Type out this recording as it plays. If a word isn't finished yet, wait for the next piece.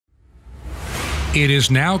It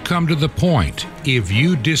has now come to the point, if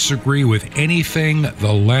you disagree with anything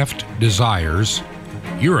the left desires,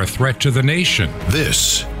 you're a threat to the nation.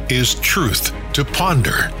 This is Truth to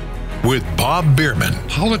Ponder with Bob Bierman.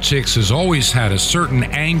 Politics has always had a certain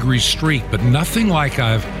angry streak, but nothing like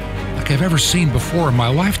I've ever seen before in my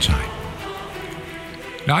lifetime.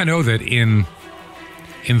 Now, I know that in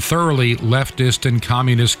thoroughly leftist and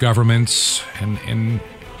communist governments, and in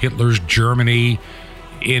Hitler's Germany,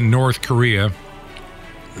 in North Korea,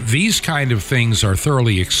 these kind of things are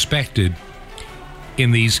thoroughly expected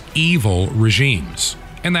in these evil regimes.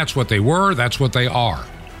 And that's what they were, that's what they are.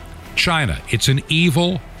 China, it's an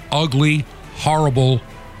evil, ugly, horrible,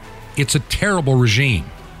 it's a terrible regime.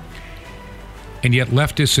 And yet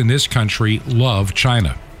leftists in this country love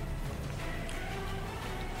China.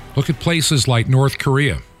 Look at places like North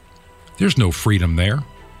Korea. There's no freedom there.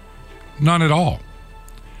 None at all.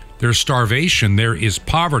 There's starvation, there is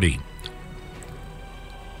poverty.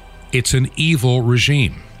 It's an evil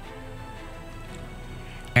regime.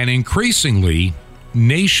 And increasingly,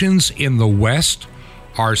 nations in the West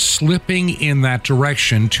are slipping in that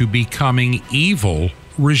direction to becoming evil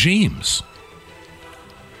regimes.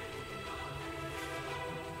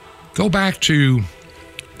 Go back to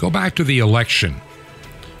the election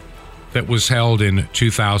that was held in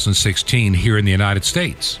 2016 here in the United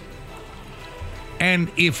States. And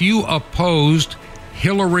if you opposed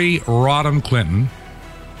Hillary Rodham Clinton,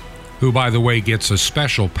 who, by the way, gets a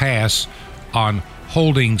special pass on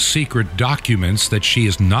holding secret documents that she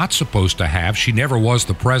is not supposed to have. She never was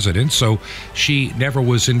the president, so she never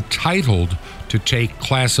was entitled to take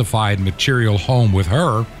classified material home with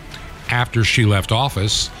her after she left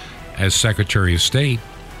office as Secretary of State.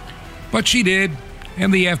 But she did,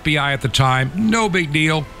 and the FBI at the time, no big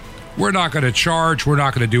deal. We're not going to charge. We're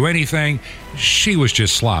not going to do anything. She was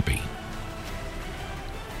just sloppy.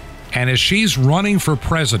 And as she's running for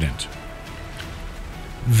president,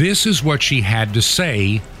 this is what she had to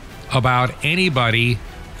say about anybody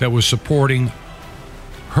that was supporting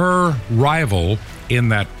her rival in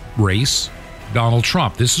that race, Donald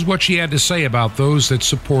Trump. This is what she had to say about those that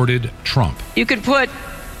supported Trump. You could put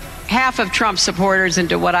half of Trump's supporters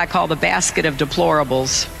into what I call the basket of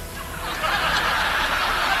deplorables.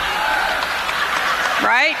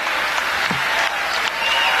 Right?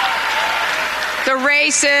 The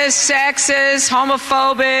racist, sexist,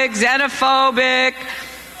 homophobic, xenophobic,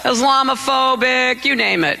 Islamophobic, you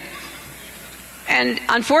name it. And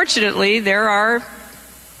unfortunately, there are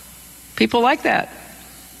people like that.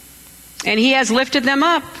 And he has lifted them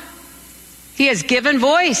up. He has given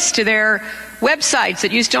voice to their websites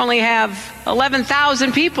that used to only have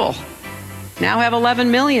 11,000 people, now have 11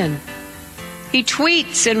 million. He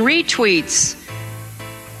tweets and retweets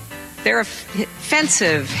their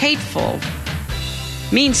offensive, hateful,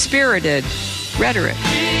 mean-spirited rhetoric.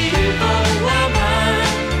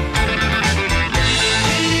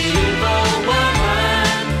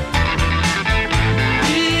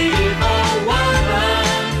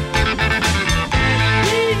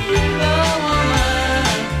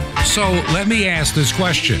 So let me ask this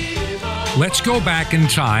question. Let's go back in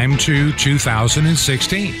time to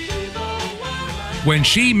 2016. When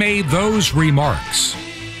she made those remarks,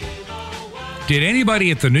 did anybody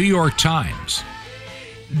at the New York Times,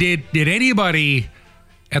 did anybody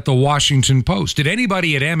at the Washington Post, did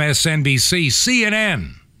anybody at MSNBC,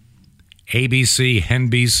 CNN, ABC,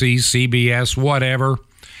 NBC, CBS, whatever,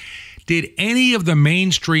 did any of the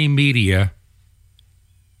mainstream media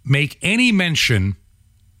make any mention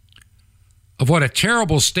of what a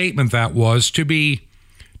terrible statement that was, to be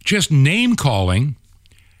just name-calling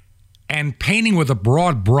and painting with a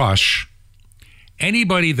broad brush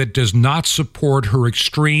anybody that does not support her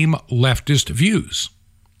extreme leftist views?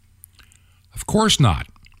 Of course not.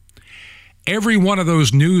 Every one of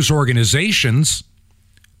those news organizations,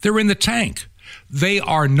 they're in the tank. They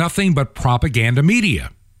are nothing but propaganda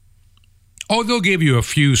media. Oh, they'll give you a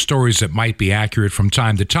few stories that might be accurate from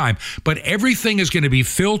time to time, but everything is going to be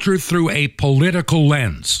filtered through a political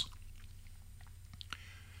lens.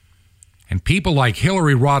 And people like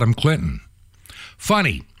Hillary Rodham Clinton,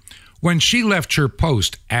 funny, when she left her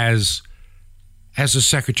post as a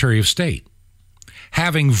Secretary of State,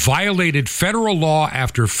 having violated federal law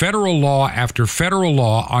after federal law after federal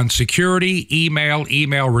law on security,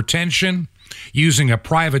 email retention, using a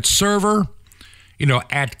private server,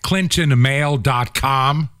 at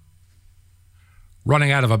clintonmail.com,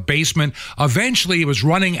 running out of a basement. Eventually, it was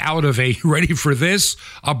running out of ready for this,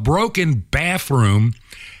 a broken bathroom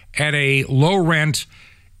at a low-rent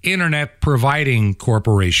internet providing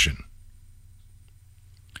corporation.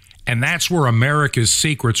 And that's where America's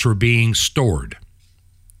secrets were being stored.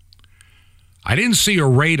 I didn't see a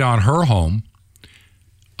raid on her home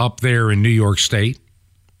up there in New York State.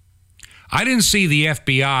 I didn't see the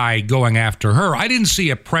FBI going after her. I didn't see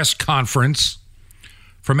a press conference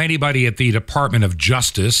from anybody at the Department of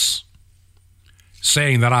Justice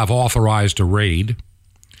saying that I've authorized a raid.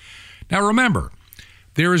 Now remember,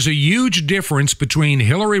 there is a huge difference between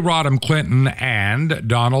Hillary Rodham Clinton and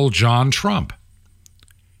Donald John Trump.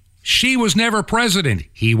 She was never president.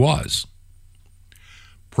 He was.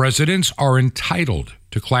 Presidents are entitled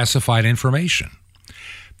to classified information.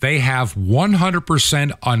 They have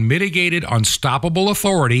 100% unmitigated, unstoppable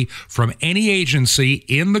authority from any agency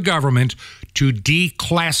in the government to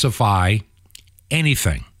declassify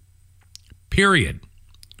anything. Period.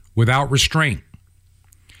 Without restraint.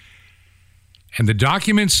 And the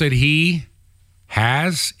documents that he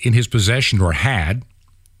has in his possession or had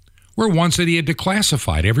were ones that he had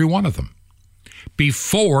declassified, every one of them,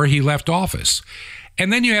 before he left office.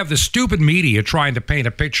 And then you have the stupid media trying to paint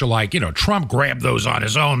a picture like, Trump grabbed those on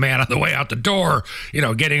his own, man, on the way out the door,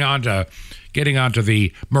 getting onto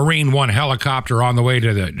the Marine One helicopter on the way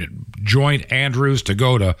to the Joint Andrews to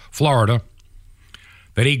go to Florida,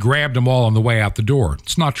 that he grabbed them all on the way out the door.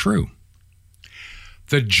 It's not true.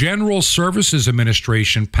 The General Services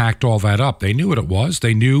Administration packed all that up. They knew what it was.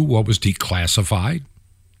 They knew what was declassified.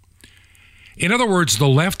 In other words, the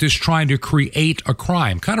left is trying to create a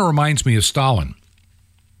crime. Kind of reminds me of Stalin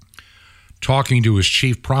talking to his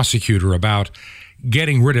chief prosecutor about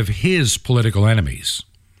getting rid of his political enemies.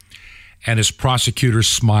 And his prosecutor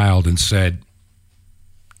smiled and said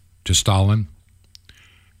to Stalin,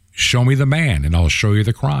 "Show me the man and I'll show you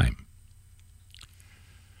the crime."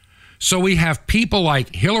 So we have people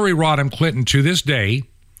like Hillary Rodham Clinton to this day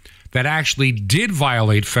that actually did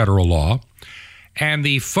violate federal law, and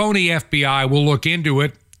the phony FBI will look into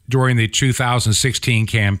it during the 2016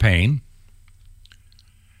 campaign.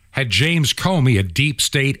 Had James Comey, a deep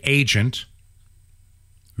state agent,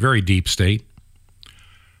 very deep state.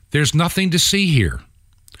 There's nothing to see here.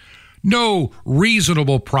 No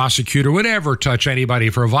reasonable prosecutor would ever touch anybody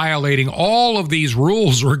for violating all of these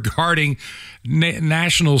rules regarding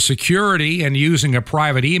national security and using a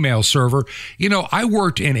private email server. I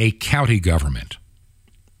worked in a county government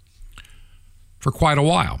for quite a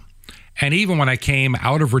while. And even when I came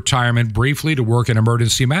out of retirement briefly to work in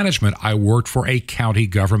emergency management, I worked for a county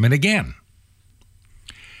government again.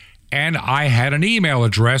 And I had an email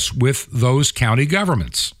address with those county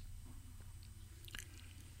governments.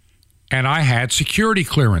 And I had security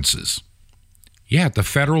clearances. Yeah, at the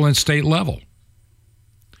federal and state level.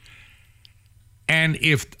 And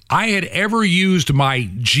if I had ever used my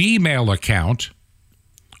Gmail account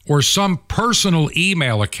or some personal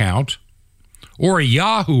email account or a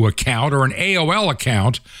Yahoo account or an AOL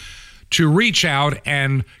account to reach out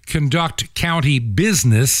and conduct county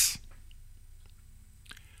business,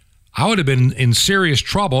 I would have been in serious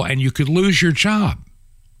trouble and you could lose your job.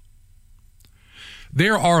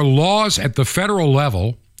 There are laws at the federal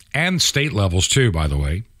level and state levels too, by the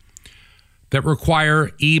way, that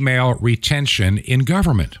require email retention in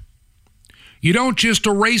government. You don't just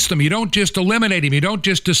erase them. You don't just eliminate them. You don't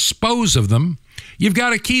just dispose of them. You've got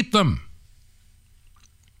to keep them.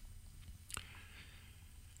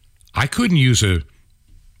 I couldn't use a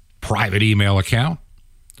private email account.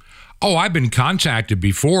 Oh, I've been contacted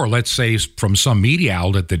before, let's say from some media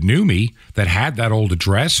outlet that knew me, that had that old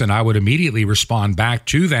address, and I would immediately respond back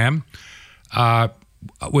to them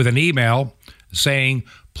with an email saying,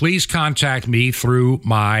 please contact me through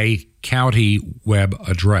my county web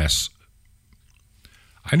address.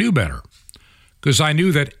 I knew better because I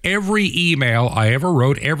knew that every email I ever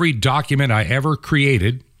wrote, every document I ever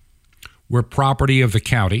created were property of the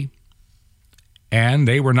county, and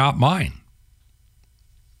they were not mine.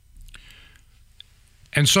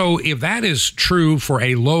 And so if that is true for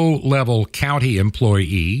a low-level county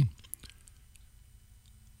employee,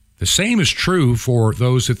 the same is true for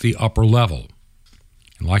those at the upper level.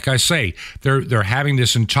 And like I say, they're having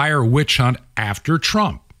this entire witch hunt after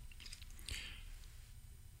Trump.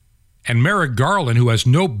 And Merrick Garland, who has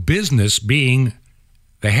no business being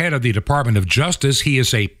the head of the Department of Justice, he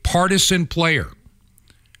is a partisan player.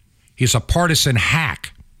 He's a partisan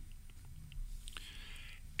hack.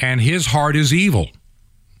 And his heart is evil.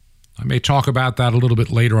 I may talk about that a little bit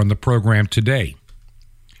later on the program today.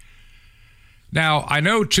 Now, I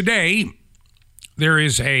know today there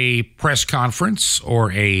is a press conference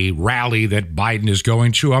or a rally that Biden is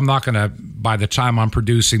going to. I'm not going to, by the time I'm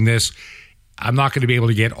producing this, I'm not going to be able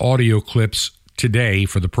to get audio clips today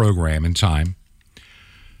for the program in time.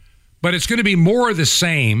 But it's going to be more of the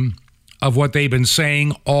same of what they've been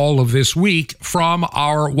saying all of this week from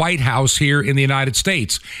our White House here in the United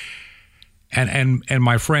States. And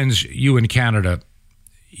my friends, you in Canada,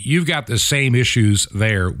 you've got the same issues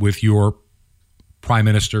there with your Prime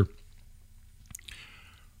Minister,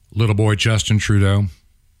 little boy Justin Trudeau,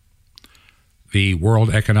 the World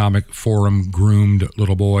Economic Forum groomed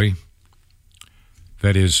little boy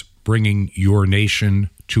that is bringing your nation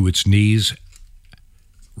to its knees,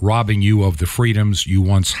 robbing you of the freedoms you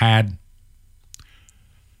once had.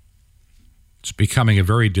 It's becoming a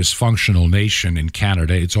very dysfunctional nation in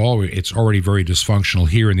Canada. It's already very dysfunctional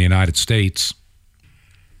here in the United States.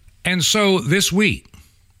 And so this week,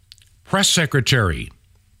 Press Secretary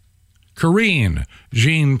Karine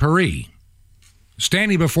Jean-Pierre,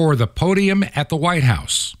 standing before the podium at the White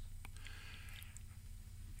House,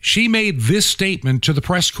 she made this statement to the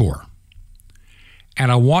press corps.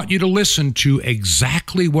 And I want you to listen to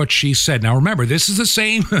exactly what she said. Now, remember, this is the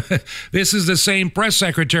same press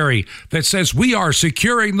secretary that says we are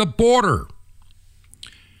securing the border.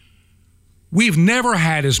 We've never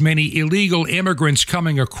had as many illegal immigrants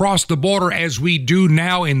coming across the border as we do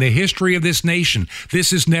now in the history of this nation.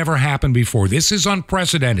 This has never happened before. This is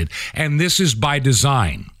unprecedented, and this is by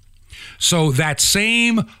design. So that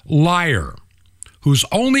same liar, whose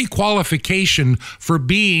only qualification for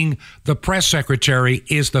being the press secretary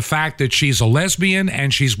is the fact that she's a lesbian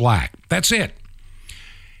and she's black. That's it.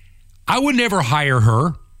 I would never hire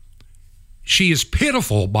her. She is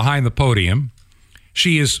pitiful behind the podium.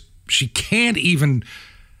 She can't even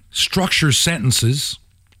structure sentences.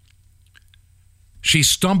 She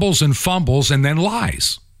stumbles and fumbles and then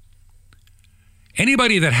lies.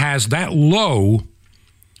 Anybody that has that low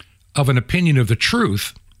of an opinion of the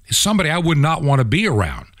truth is somebody I would not want to be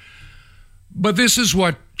around. But this is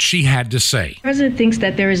what she had to say. The president thinks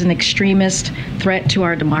that there is an extremist threat to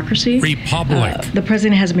our democracy. Republic. The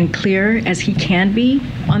president has been clear as he can be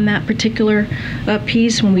on that particular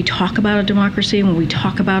piece when we talk about a democracy, when we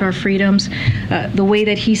talk about our freedoms. The way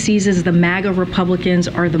that he sees is the MAGA Republicans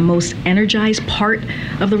are the most energized part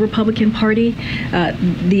of the Republican Party.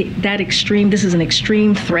 This is an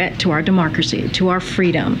extreme threat to our democracy, to our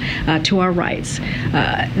freedom, to our rights.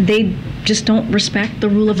 They just don't respect the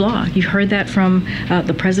rule of law. You heard that from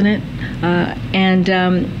the president,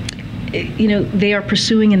 they are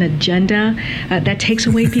pursuing an agenda that takes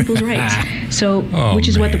away people's rights. So, which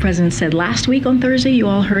is what the president said last week on Thursday. You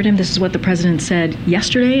all heard him. This is what the president said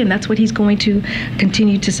yesterday, and that's what he's going to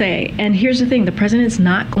continue to say. And here's the thing: the president is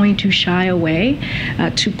not going to shy away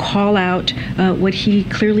to call out what he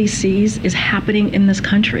clearly sees is happening in this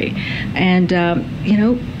country. And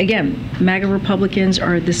again, MAGA Republicans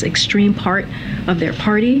are this extreme part of their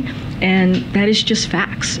party. And that is just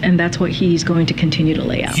facts, and that's what he's going to continue to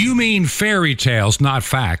lay out. You mean fairy tales, not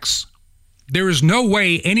facts. There is no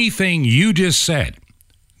way anything you just said,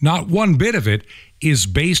 not one bit of it, is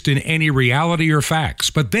based in any reality or facts.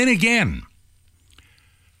 But then again,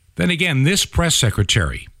 this press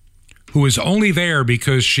secretary, who is only there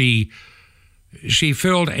because she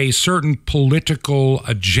filled a certain political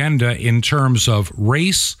agenda in terms of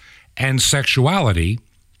race and sexuality,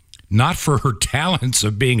 not for her talents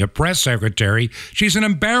of being a press secretary. She's an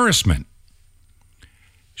embarrassment.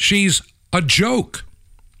 She's a joke.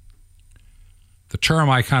 The term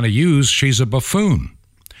I kind of use, she's a buffoon.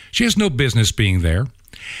 She has no business being there.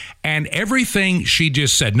 And everything she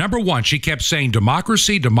just said, number one, she kept saying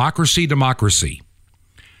democracy, democracy, democracy.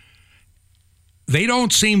 They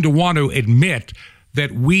don't seem to want to admit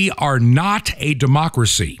that we are not a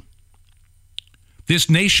democracy. This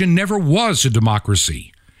nation never was a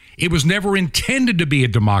democracy. It was never intended to be a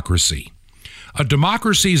democracy. A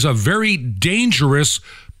democracy is a very dangerous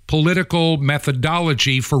political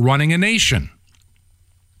methodology for running a nation.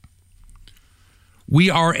 We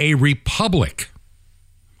are a republic.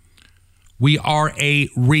 We are a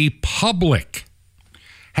republic.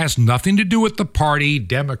 Has nothing to do with the party,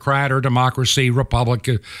 Democrat or democracy,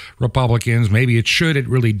 Republicans. Maybe it should. It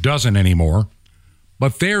really doesn't anymore.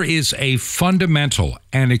 But there is a fundamental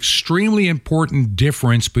and extremely important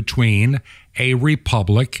difference between a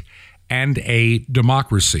republic and a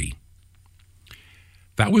democracy.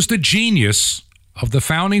 That was the genius of the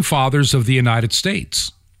founding fathers of the United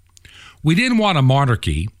States. We didn't want a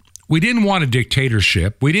monarchy. We didn't want a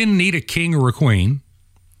dictatorship. We didn't need a king or a queen.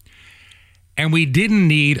 And we didn't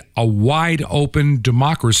need a wide open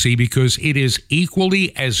democracy because it is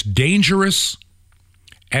equally as dangerous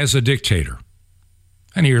as a dictator.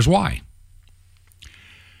 And here's why.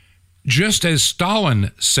 Just as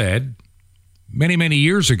Stalin said many, many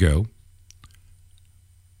years ago,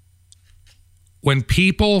 when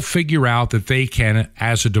people figure out that they can,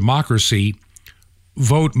 as a democracy,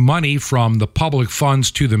 vote money from the public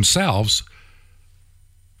funds to themselves,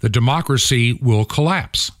 the democracy will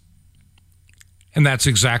collapse. And that's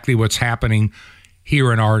exactly what's happening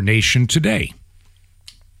here in our nation today.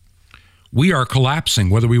 We are collapsing,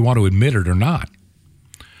 whether we want to admit it or not.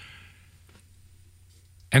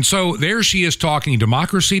 And so there she is talking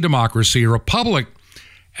democracy. A republic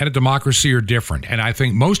and a democracy are different. And I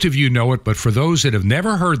think most of you know it, but for those that have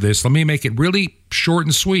never heard this, let me make it really short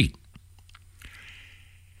and sweet.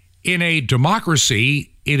 In a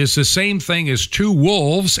democracy, it is the same thing as two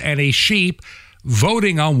wolves and a sheep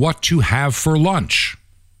voting on what to have for lunch.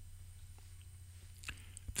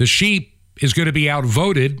 The sheep is going to be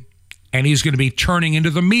outvoted, and he's going to be turning into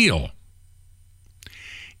the meal.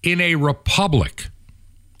 In a republic,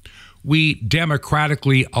 we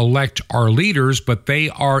democratically elect our leaders, but they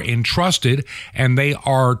are entrusted and they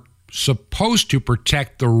are supposed to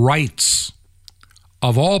protect the rights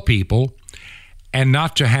of all people and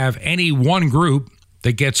not to have any one group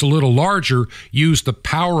that gets a little larger use the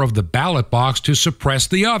power of the ballot box to suppress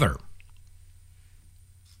the other.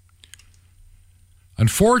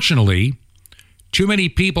 Unfortunately, too many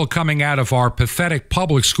people coming out of our pathetic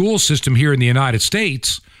public school system here in the United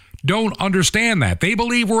States don't understand that. They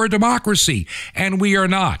believe we're a democracy, and we are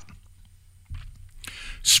not.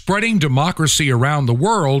 Spreading democracy around the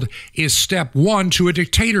world is step one to a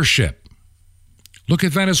dictatorship. Look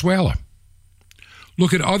at Venezuela.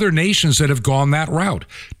 Look at other nations that have gone that route.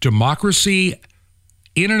 Democracy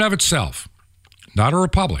in and of itself, not a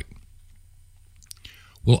republic,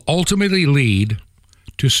 will ultimately lead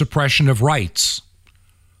to suppression of rights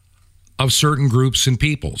of certain groups and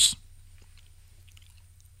peoples.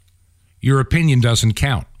 Your opinion doesn't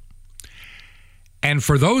count. And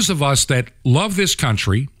for those of us that love this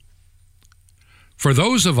country, for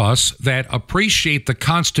those of us that appreciate the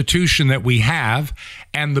Constitution that we have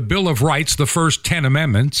and the Bill of Rights, the first 10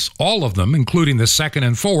 amendments, all of them, including the second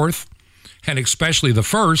and fourth, and especially the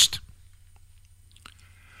first,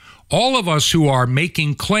 all of us who are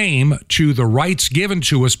making claim to the rights given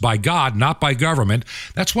to us by God, not by government,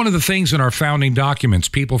 that's one of the things in our founding documents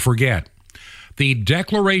people forget. The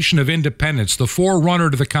Declaration of Independence, the forerunner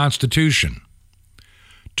to the Constitution,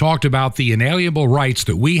 talked about the inalienable rights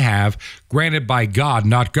that we have granted by God,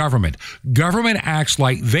 not government. Government acts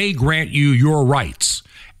like they grant you your rights,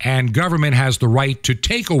 and government has the right to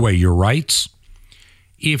take away your rights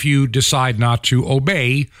if you decide not to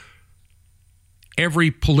obey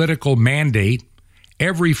every political mandate,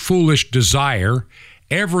 every foolish desire,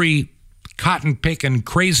 every cotton-picking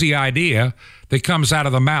crazy idea that comes out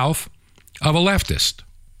of the mouth of a leftist.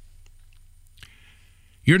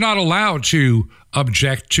 You're not allowed to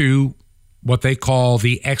object to what they call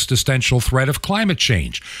the existential threat of climate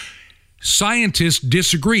change. Scientists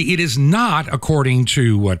disagree. It is not according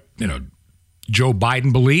to what, Joe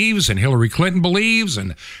Biden believes and Hillary Clinton believes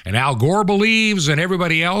and Al Gore believes and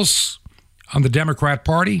everybody else on the Democrat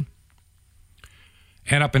Party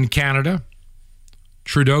and up in Canada,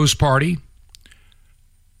 Trudeau's party.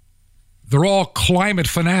 They're all climate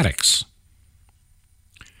fanatics.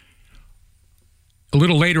 A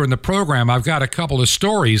little later in the program, I've got a couple of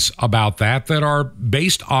stories about that are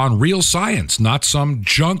based on real science, not some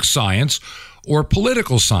junk science or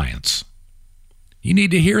political science. You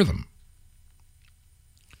need to hear them.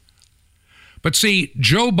 But see,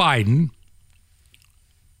 Joe Biden,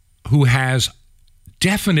 who has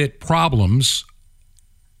definite problems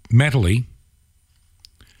mentally,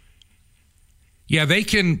 they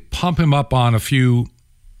can pump him up on a few,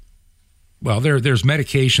 there's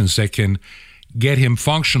medications that can get him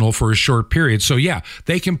functional for a short period. So,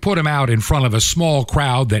 they can put him out in front of a small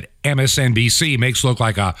crowd that MSNBC makes look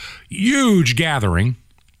like a huge gathering.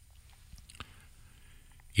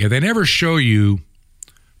 They never show you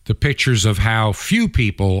the pictures of how few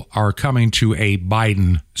people are coming to a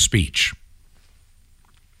Biden speech.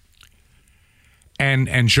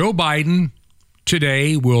 And Joe Biden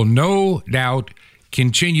today will no doubt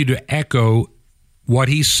continue to echo what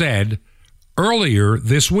he said earlier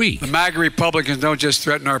this week. The MAGA Republicans don't just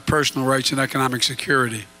threaten our personal rights and economic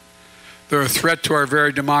security. They're a threat to our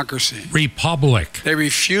very democracy. Republic. They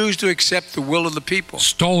refuse to accept the will of the people.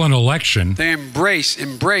 Stolen election. They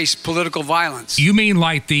embrace political violence. You mean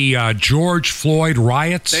like the George Floyd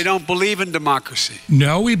riots? They don't believe in democracy.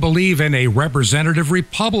 No, we believe in a representative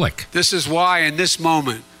republic. This is why in this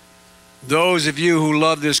moment, those of you who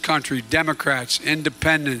love this country, Democrats,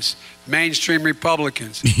 independents, mainstream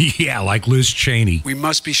Republicans. Like Liz Cheney. We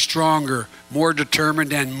must be stronger, more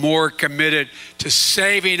determined, and more committed to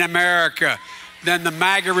saving America than the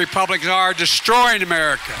MAGA Republicans are destroying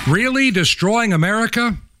America. Really? Destroying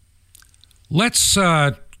America? Let's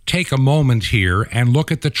take a moment here and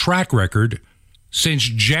look at the track record since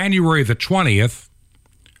January the 20th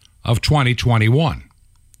of 2021.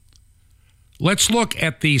 let's look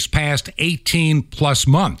at these past 18 plus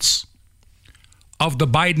months of the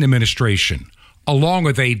Biden administration, along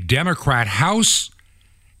with a Democrat House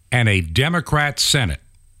and a Democrat Senate.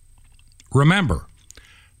 Remember,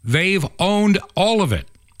 they've owned all of it.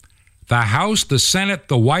 The House, the Senate,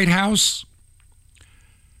 the White House.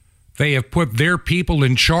 They have put their people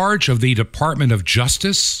in charge of the Department of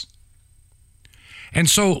Justice. And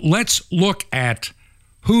so let's look at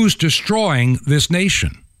who's destroying this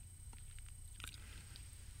nation.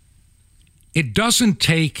 It doesn't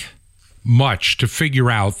take much to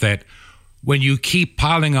figure out that when you keep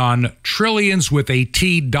piling on trillions with a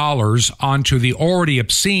T dollars onto the already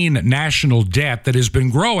obscene national debt that has been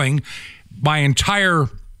growing my entire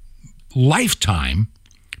lifetime,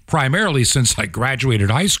 primarily since I graduated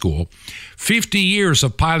high school, 50 years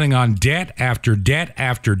of piling on debt after debt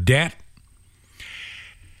after debt.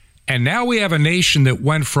 And now we have a nation that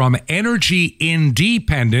went from energy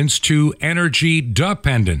independence to energy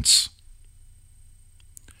dependence.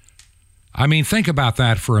 I mean, think about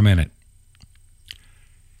that for a minute.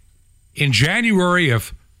 In January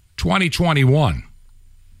of 2021,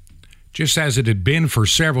 just as it had been for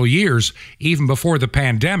several years, even before the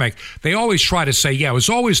pandemic, they always try to say, yeah, it was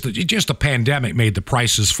always just the pandemic made the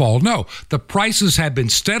prices fall. No, the prices had been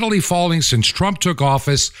steadily falling since Trump took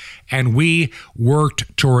office, and we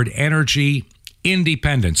worked toward energy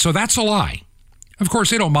independence. So that's a lie. Of course,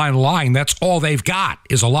 they don't mind lying. That's all they've got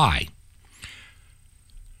is a lie.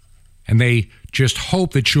 And they just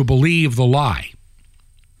hope that you'll believe the lie.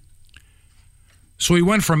 So we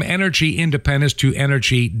went from energy independence to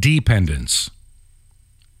energy dependence.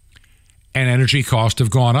 And energy costs have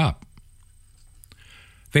gone up.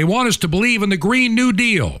 They want us to believe in the Green New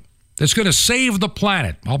Deal that's going to save the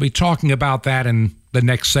planet. I'll be talking about that in the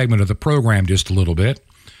next segment of the program just a little bit.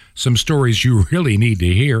 Some stories you really need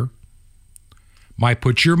to hear. Might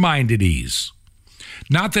put your mind at ease.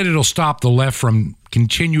 Not that it'll stop the left from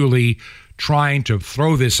continually trying to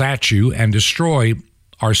throw this at you and destroy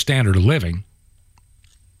our standard of living.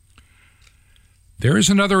 There is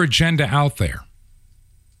another agenda out there.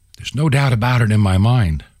 There's no doubt about it in my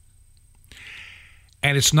mind.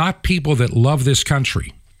 And it's not people that love this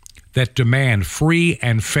country, that demand free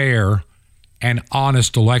and fair and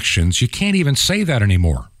honest elections. You can't even say that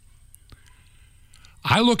anymore.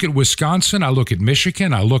 I look at Wisconsin, I look at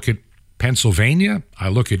Michigan, I look at Pennsylvania, I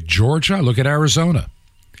look at Georgia, I look at Arizona.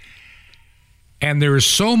 And there is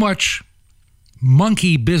so much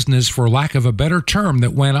monkey business, for lack of a better term,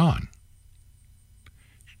 that went on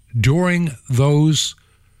during those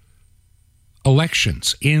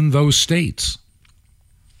elections in those states.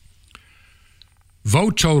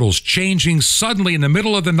 Vote totals changing suddenly in the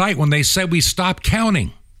middle of the night when they said we stopped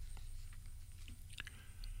counting.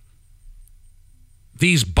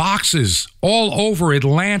 These boxes all over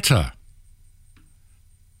Atlanta,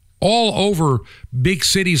 all over big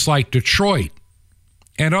cities like Detroit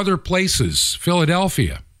and other places,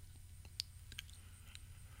 Philadelphia,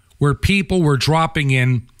 where people were dropping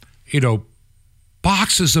in,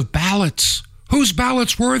 boxes of ballots. Whose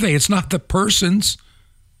ballots were they? It's not the person's.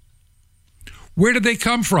 Where did they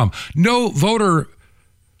come from? No voter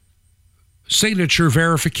signature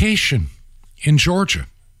verification in Georgia.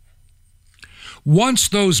 Once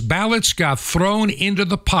those ballots got thrown into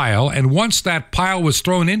the pile, and once that pile was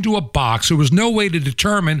thrown into a box, there was no way to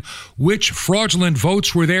determine which fraudulent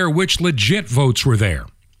votes were there, which legit votes were there.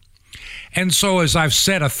 And so, as I've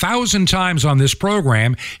said 1,000 times on this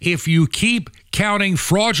program, if you keep counting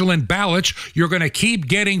fraudulent ballots, you're going to keep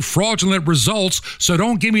getting fraudulent results. So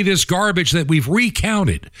don't give me this garbage that we've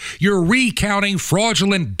recounted. You're recounting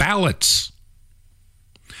fraudulent ballots.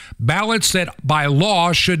 Ballots that by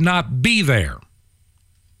law should not be there.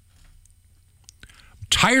 I'm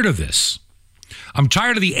tired of this. I'm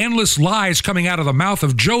tired of the endless lies coming out of the mouth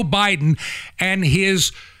of Joe Biden and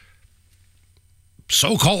his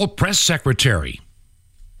so-called press secretary,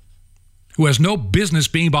 who has no business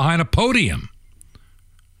being behind a podium.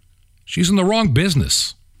 She's in the wrong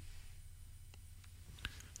business.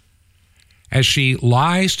 As she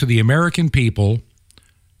lies to the American people,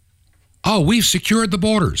 oh, we've secured the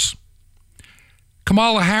borders.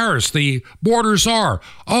 Kamala Harris, the borders are,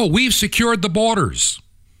 oh, we've secured the borders.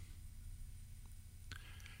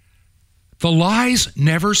 The lies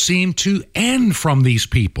never seem to end from these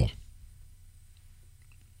people.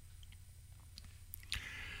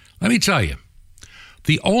 Let me tell you,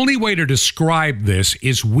 the only way to describe this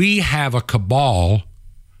is we have a cabal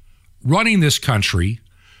running this country,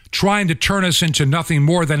 trying to turn us into nothing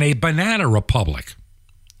more than a banana republic,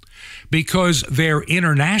 because their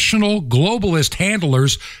international globalist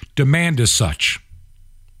handlers demand as such.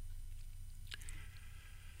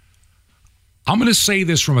 I'm going to say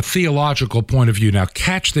this from a theological point of view. Now,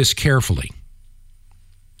 catch this carefully.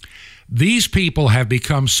 These people have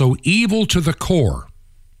become so evil to the core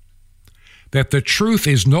that the truth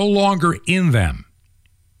is no longer in them.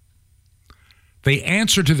 They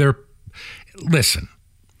answer to their... Listen,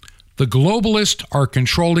 the globalists are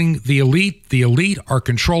controlling the elite. The elite are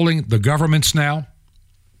controlling the governments now.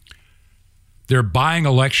 They're buying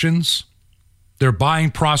elections. They're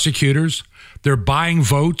buying prosecutors. They're buying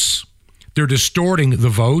votes. They're distorting the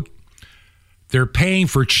vote. They're paying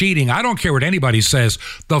for cheating. I don't care what anybody says.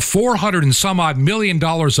 The $400 and some odd million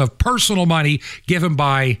of personal money given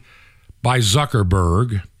by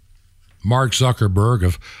Zuckerberg, Mark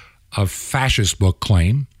Zuckerberg of fascist book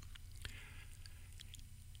claim,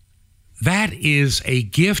 that is a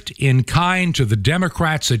gift in kind to the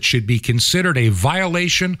Democrats that should be considered a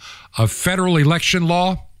violation of federal election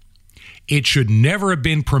law. It should never have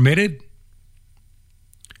been permitted.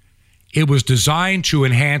 It was designed to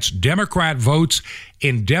enhance Democrat votes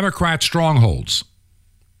in Democrat strongholds.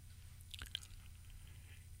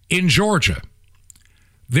 In Georgia,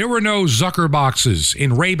 there were no Zucker boxes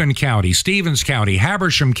in Rabun County, Stevens County,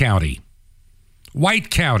 Habersham County,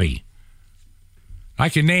 White County. I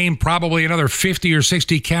can name probably another 50 or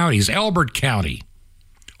 60 counties. Elbert County,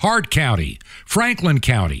 Hart County, Franklin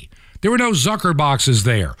County. There were no Zucker boxes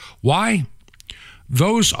there. Why?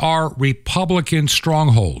 Those are Republican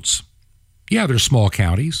strongholds. Yeah, they're small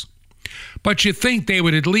counties, but you'd think they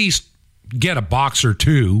would at least get a box or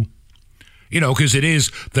two, because it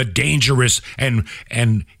is the dangerous and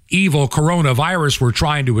evil coronavirus we're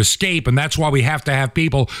trying to escape, and that's why we have to have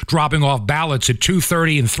people dropping off ballots at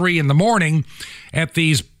 2:30 and 3 in the morning at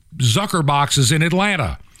these Zucker boxes in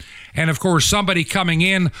Atlanta. And, of course, somebody coming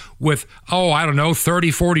in with,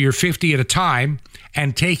 30, 40, or 50 at a time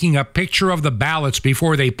and taking a picture of the ballots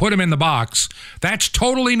before they put them in the box, that's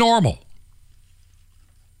totally normal.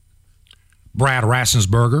 Brad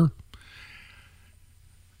Rassensberger.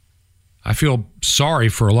 I feel sorry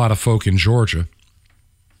for a lot of folk in Georgia.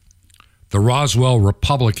 The Roswell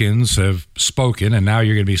Republicans have spoken, and now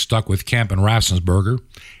you're going to be stuck with Kemp and Rassensberger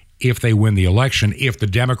if they win the election, if the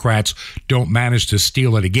Democrats don't manage to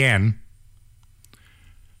steal it again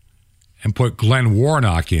and put Glenn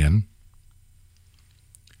Warnock in.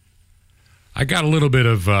 I got a little bit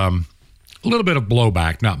of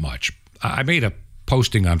blowback, not much. I made a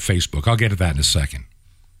posting on Facebook. I'll get to that in a second.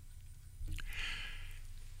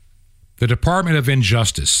 The Department of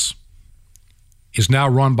Injustice is now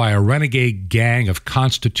run by a renegade gang of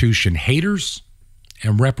Constitution haters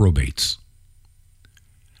and reprobates.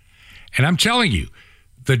 And I'm telling you,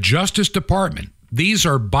 the Justice Department, these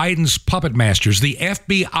are Biden's puppet masters. The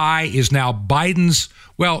FBI is now Biden's,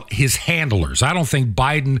 his handlers. I don't think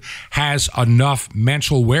Biden has enough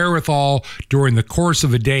mental wherewithal during the course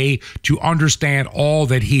of a day to understand all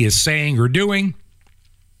that he is saying or doing.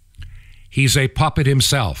 He's a puppet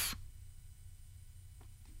himself.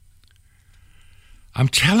 I'm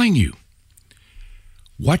telling you,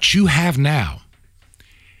 what you have now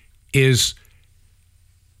is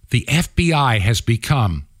the FBI has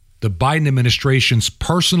become the Biden administration's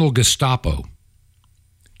personal Gestapo,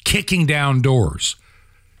 kicking down doors,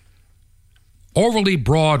 overly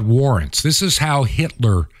broad warrants. This is how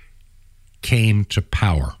Hitler came to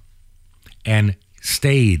power and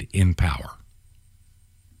stayed in power.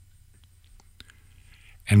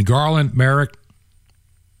 And Garland, Merrick,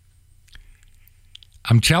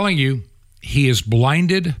 I'm telling you, he is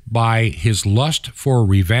blinded by his lust for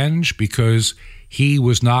revenge because he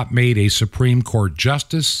was not made a Supreme Court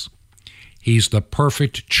justice. He's the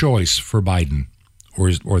perfect choice for Biden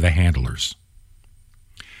or the handlers.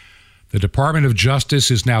 The Department of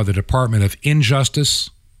Justice is now the Department of Injustice,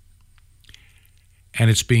 and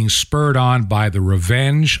it's being spurred on by the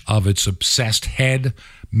revenge of its obsessed head,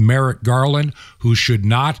 Merrick Garland, who should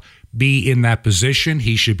not be in that position.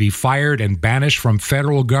 He should be fired and banished from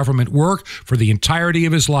federal government work for the entirety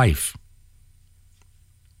of his life.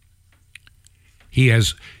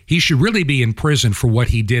 He should really be in prison for what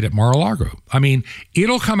he did at Mar-a-Lago. I mean,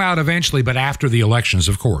 it'll come out eventually, but after the elections,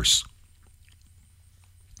 of course.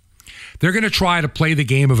 They're going to try to play the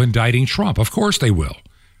game of indicting Trump. Of course they will.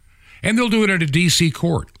 And they'll do it in a D.C.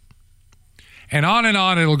 court. And on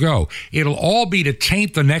it'll go. It'll all be to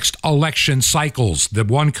taint the next election cycles, the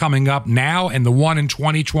one coming up now and the one in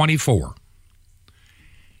 2024.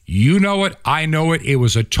 You know it. I know it. It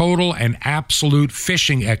was a total and absolute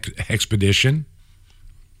fishing expedition,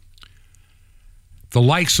 the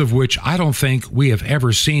likes of which I don't think we have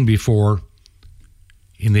ever seen before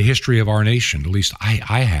in the history of our nation. At least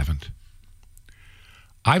I haven't.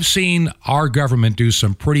 I've seen our government do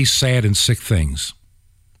some pretty sad and sick things.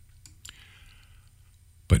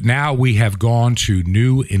 But now we have gone to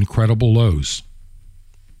new incredible lows.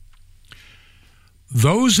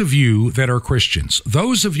 Those of you that are Christians,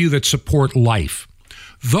 those of you that support life,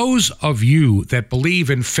 those of you that believe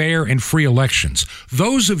in fair and free elections,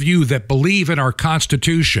 those of you that believe in our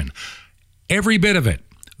Constitution, every bit of it,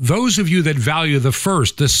 those of you that value the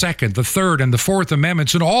First, the Second, the Third, and the Fourth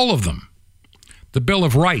Amendments, and all of them, the Bill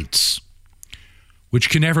of Rights, which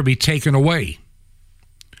can never be taken away.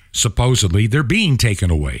 Supposedly, they're being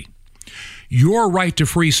taken away. Your right to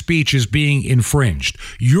free speech is being infringed.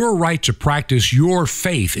 Your right to practice your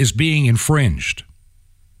faith is being infringed.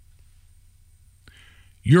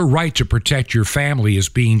 Your right to protect your family is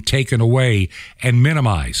being taken away and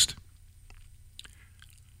minimized.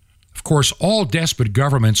 Of course, all despot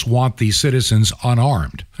governments want these citizens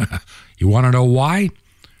unarmed. You want to know why?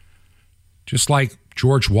 Just like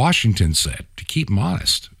George Washington said, to keep them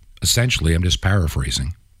honest. Essentially, I'm just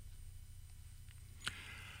paraphrasing.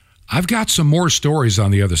 I've got some more stories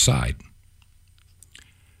on the other side.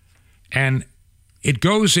 And it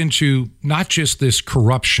goes into not just this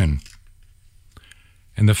corruption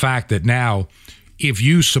and the fact that now, if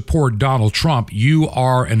you support Donald Trump, you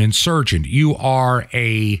are an insurgent. You are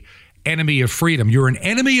an enemy of freedom. You're an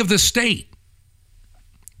enemy of the state.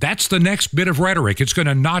 That's the next bit of rhetoric. It's going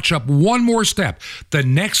to notch up one more step. The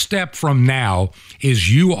next step from now is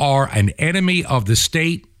you are an enemy of the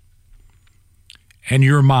state and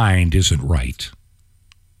your mind isn't right.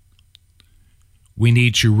 We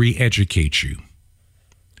need to re-educate you.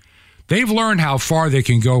 They've learned how far they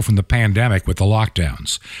can go from the pandemic with the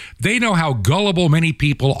lockdowns. They know how gullible many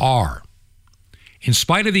people are. In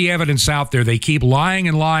spite of the evidence out there, they keep lying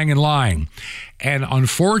and lying and lying. And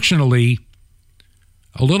unfortunately,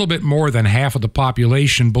 a little bit more than half of the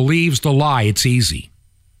population believes the lie. It's easy.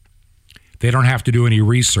 They don't have to do any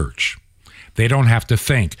research. They don't have to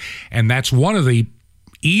think. And that's one of the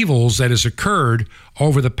evils that has occurred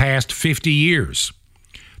over the past 50 years.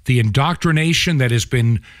 The indoctrination that has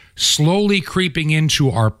been slowly creeping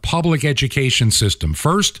into our public education system.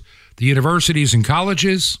 First, the universities and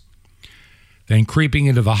colleges, then creeping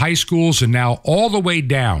into the high schools, and now all the way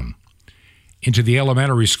down into the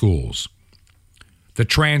elementary schools. The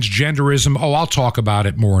transgenderism, I'll talk about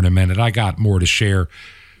it more in a minute. I got more to share,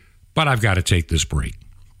 but I've got to take this break.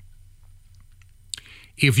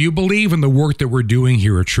 If you believe in the work that we're doing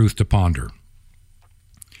here at Truth to Ponder,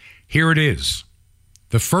 here it is.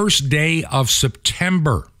 The first day of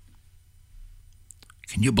September.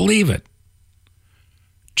 Can you believe it?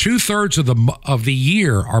 2/3 of the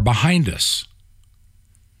year are behind us.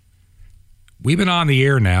 We've been on the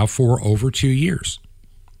air now for over 2 years.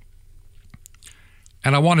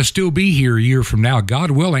 And I want to still be here a year from now,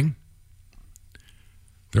 God willing.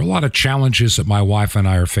 There are a lot of challenges that my wife and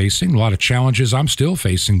I are facing, a lot of challenges I'm still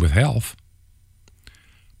facing with health.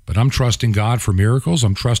 But I'm trusting God for miracles.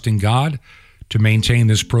 I'm trusting God to maintain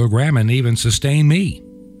this program and even sustain me.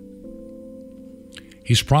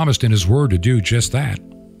 He's promised in His Word to do just that.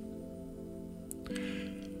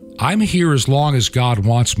 I'm here as long as God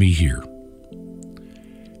wants me here.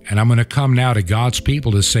 And I'm going to come now to God's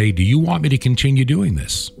people to say, do you want me to continue doing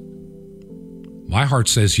this? My heart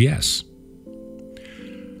says yes.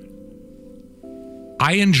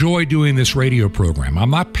 I enjoy doing this radio program. I'm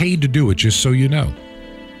not paid to do it, just so you know.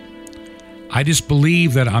 I just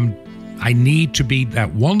believe that I need to be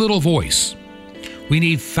that one little voice. We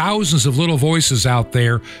need thousands of little voices out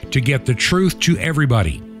there to get the truth to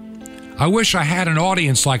everybody. I wish I had an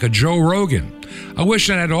audience like a Joe Rogan. I wish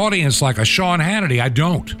I had an audience like a Sean Hannity. I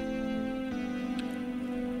don't.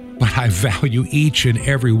 But I value each and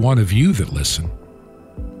every one of you that listen.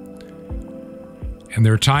 And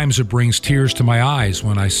there are times it brings tears to my eyes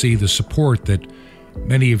when I see the support that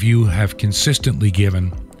many of you have consistently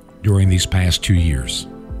given during these past 2 years.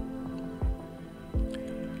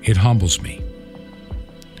 It humbles me.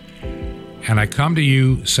 And I come to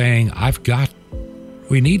you saying,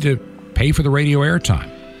 we need to pay for the radio airtime.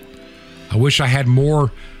 I wish I had more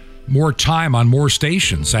time on more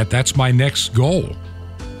stations. That's my next goal.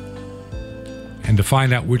 And to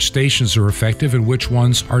find out which stations are effective and which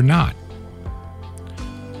ones are not.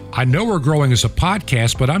 I know we're growing as a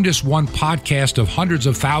podcast, but I'm just one podcast of hundreds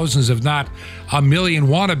of thousands, if not a million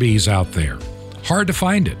wannabes out there. Hard to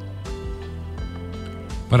find it.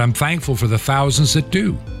 But I'm thankful for the thousands that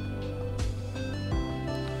do.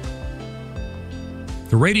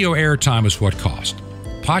 The radio airtime is what cost.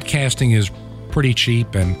 Podcasting is pretty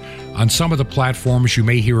cheap, and on some of the platforms you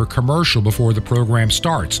may hear a commercial before the program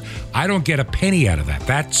starts. I don't get a penny out of that.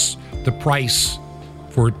 That's the price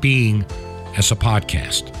for it being as a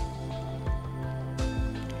podcast.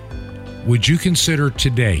 Would you consider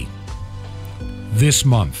today this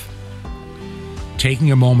month,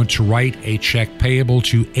 taking a moment to write a check payable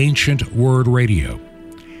to Ancient Word Radio.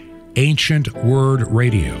 Ancient Word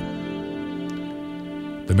Radio.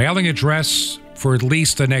 The mailing address for at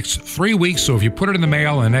least the next 3 weeks, so if you put it in the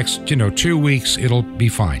mail in the next 2 weeks, it'll be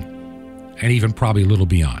fine, and even probably a little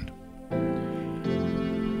beyond.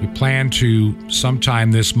 We plan to,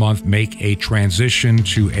 sometime this month, make a transition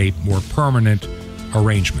to a more permanent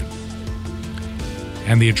arrangement.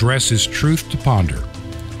 And the address is Truth to Ponder,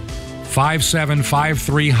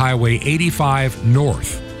 5753 Highway 85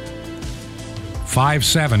 North.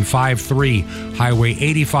 5753 Highway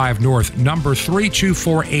 85 North, number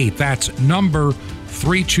 3248. That's number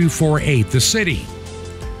 3248. The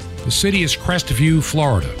city is Crestview,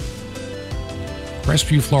 Florida.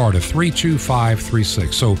 Crestview, Florida,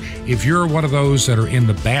 32536. So if you're one of those that are in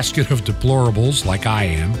the basket of deplorables like I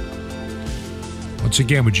am, once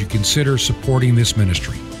again, would you consider supporting this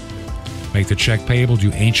ministry? Make the check payable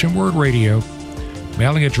to Ancient Word Radio.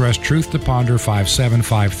 Mailing address, Truth to Ponder,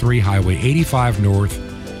 5753 Highway 85 North,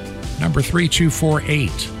 number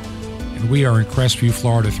 3248. And we are in Crestview,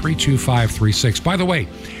 Florida, 32536. By the way,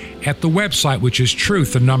 at the website, which is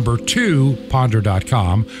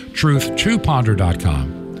truth2ponder.com,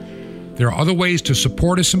 truth2ponder.com, there are other ways to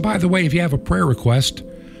support us. And by the way, if you have a prayer request,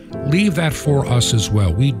 leave that for us as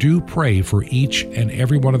well. We do pray for each and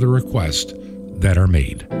every one of the requests that are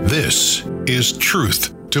made. This is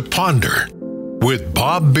Truth to Ponder with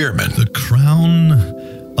Bob Bierman. The Crown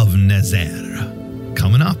of Nezer.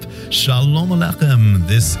 Coming up, Shalom Aleichem.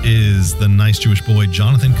 This is the nice Jewish boy,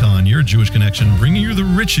 Jonathan Cahn, your Jewish connection, bringing you the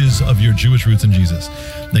riches of your Jewish roots in Jesus.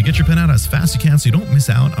 Now get your pen out as fast as you can so you don't miss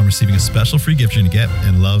out on receiving a special free gift you're going to get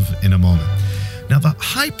and love in a moment. Now, the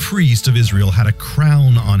high priest of Israel had a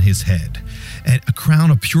crown on his head, and a crown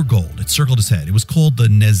of pure gold. It circled his head. It was called the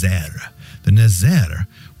Nezer. The Nezer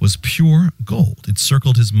was pure gold. It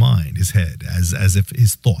circled his mind, his head, as if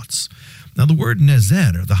his thoughts. Now, the word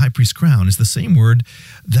Nezer, the high priest's crown, is the same word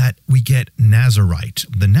that we get Nazarite.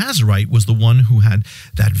 The Nazarite was the one who had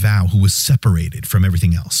that vow, who was separated from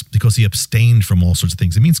everything else because he abstained from all sorts of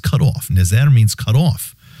things. It means cut off. Nezer means cut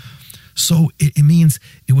off. So it means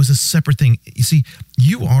it was a separate thing. You see,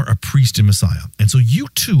 you are a priest in Messiah, and so you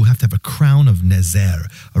too have to have a crown of Nezer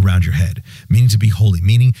around your head, meaning to be holy,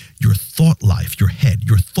 meaning your thought life, your head,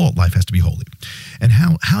 your thought life has to be holy. And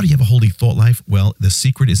how do you have a holy thought life? Well, the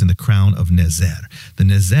secret is in the crown of Nezer. The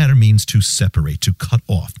Nezer means to separate, to cut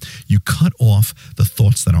off. You cut off the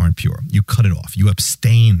thoughts that aren't pure. You cut it off. You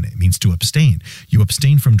abstain. It means to abstain. You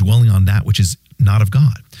abstain from dwelling on that which is not of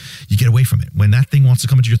God. You get away from it. When that thing wants to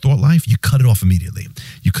come into your thought life, you cut it off immediately.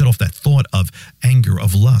 You cut off that thought of anger,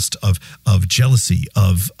 of lust, of jealousy,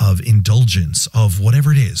 of indulgence, of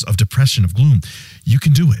whatever it is, of depression, of gloom. You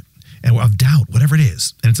can do it. And of doubt, whatever it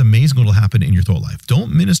is. And it's amazing what will happen in your thought life.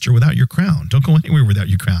 Don't minister without your crown. Don't go anywhere without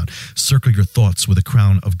your crown. Circle your thoughts with a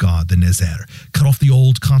crown of God, the Nezer. Cut off the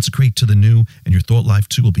old, consecrate to the new, and your thought life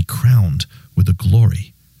too will be crowned with the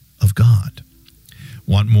glory of God.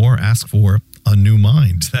 Want more? Ask for a new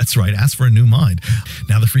mind. That's right. Ask for a new mind.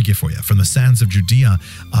 Now the free gift for you. From the sands of Judea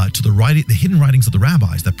to the hidden writings of the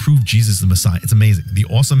rabbis that prove Jesus the Messiah. It's amazing. The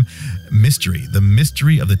awesome mystery. The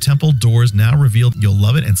mystery of the temple doors now revealed. You'll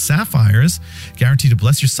love it. And sapphires guaranteed to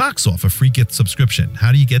bless your socks off. A free gift subscription.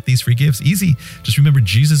 How do you get these free gifts? Easy. Just remember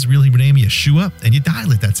Jesus' real Hebrew name, Yeshua, and you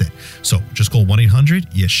dial it. That's it. So just call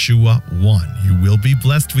 1-800-YESHUA-1. You will be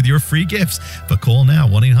blessed with your free gifts. But call now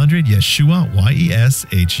 1-800-YESHUA,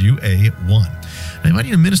 YESHUA-1. Now, you might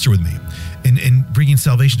need to minister with me in bringing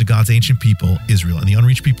salvation to God's ancient people, Israel, and the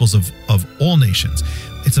unreached peoples of all nations.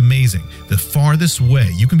 It's amazing. The farthest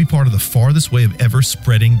way, you can be part of the farthest way of ever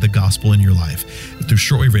spreading the gospel in your life through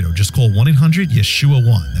shortwave radio. Just call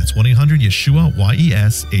 1-800-YESHUA-1. That's 1-800-YESHUA,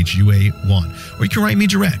 YESHUA-1. Or you can write me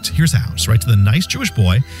direct. Here's how. Just write to the nice Jewish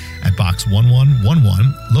boy at Box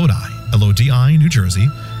 1111, Lodi, Lodi, New Jersey,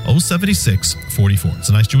 07644. It's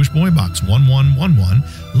a nice Jewish boy, Box 1111,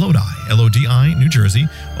 Lodi, Lodi, New Jersey,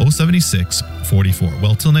 07644.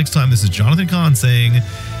 Well, till next time, this is Jonathan Cahn saying,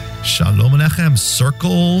 Shalom Aleichem.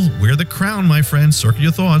 Circle, wear the crown, my friend. Circle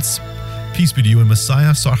your thoughts. Peace be to you in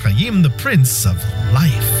Messiah, Sar Chaim, the Prince of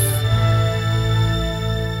Life.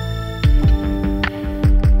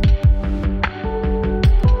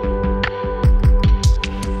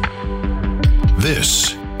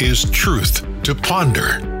 This is Truth to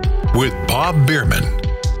Ponder with Bob Bierman.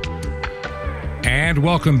 And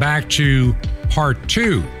welcome back to part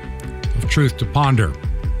 2 of Truth to Ponder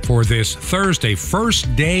for this Thursday,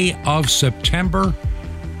 first day of September,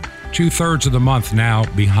 2/3 of the month now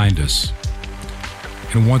behind us.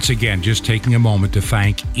 And once again, just taking a moment to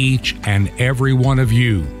thank each and every one of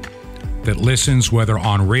you that listens, whether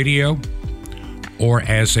on radio or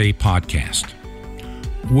as a podcast.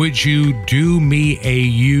 Would you do me a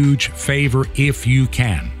huge favor if you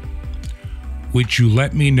can? Would you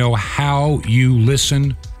let me know how you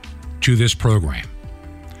listen to this program?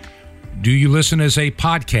 Do you listen as a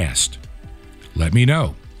podcast? Let me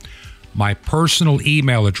know. My personal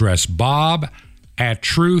email address,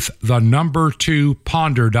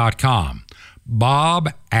 bob@truth2ponder.com.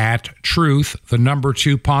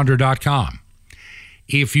 bob@truth2ponder.com.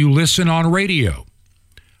 If you listen on radio,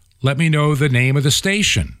 let me know the name of the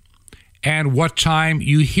station and what time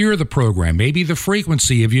you hear the program, maybe the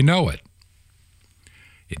frequency if you know it.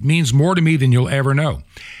 It means more to me than you'll ever know.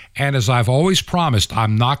 And as I've always promised,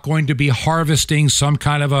 I'm not going to be harvesting some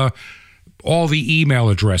kind of all the email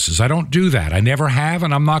addresses. I don't do that. I never have,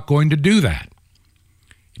 and I'm not going to do that.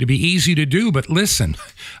 It'd be easy to do, but listen,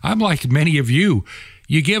 I'm like many of you.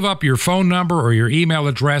 You give up your phone number or your email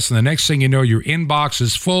address, and the next thing you know, your inbox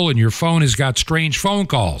is full and your phone has got strange phone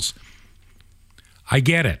calls. I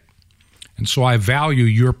get it. And so I value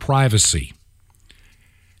your privacy.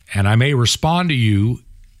 And I may respond to you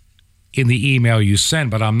in the email you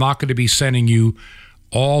send, but I'm not going to be sending you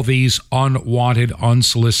all these unwanted,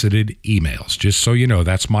 unsolicited emails. Just so you know,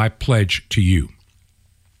 that's my pledge to you.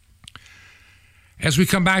 As we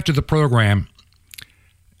come back to the program,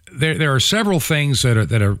 there are several things that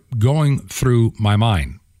are going through my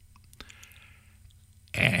mind.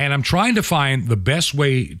 And I'm trying to find the best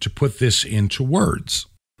way to put this into words.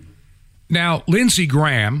 Now, Lindsey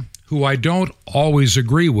Graham, who I don't always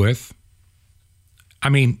agree with, I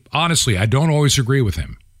mean, honestly, I don't always agree with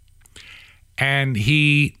him. And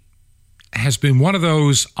he has been one of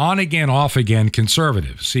those on-again, off-again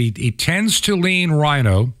conservatives. He tends to lean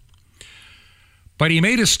rhino, but he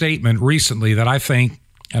made a statement recently that I think,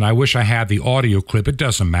 and I wish I had the audio clip, it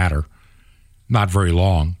doesn't matter, not very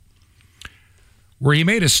long, where he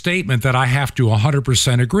made a statement that I have to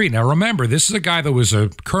 100% agree. Now, remember, this is a guy that was a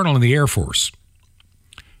colonel in the Air Force.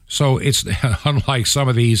 So it's unlike some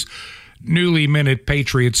of these newly minted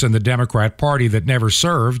patriots in the Democrat Party that never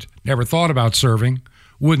served, never thought about serving,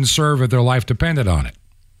 wouldn't serve if their life depended on it.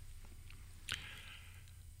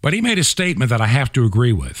 But he made a statement that I have to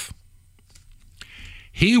agree with.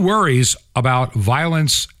 He worries about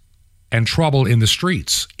violence and trouble in the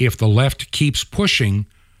streets if the left keeps pushing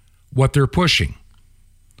what they're pushing.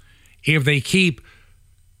 If they keep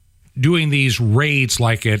doing these raids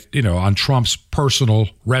like on Trump's personal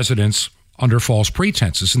residence under false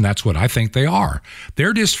pretenses, and that's what I think they are.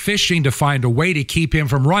 They're just fishing to find a way to keep him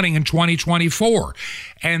from running in 2024.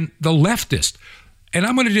 And the leftist, and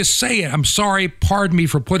I'm going to just say it, I'm sorry, pardon me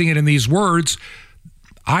for putting it in these words,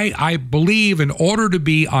 I believe in order to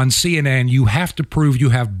be on CNN, you have to prove you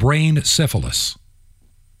have brain syphilis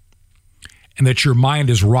and that your mind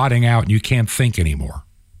is rotting out and you can't think anymore.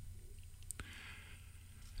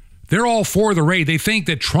 They're all for the raid. They think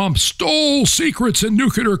that Trump stole secrets and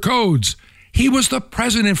nuclear codes. He was the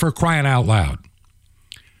president, for crying out loud.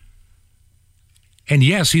 And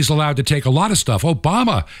yes, he's allowed to take a lot of stuff.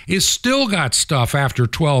 Obama is still got stuff after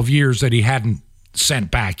 12 years that he hadn't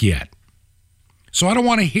sent back yet. So I don't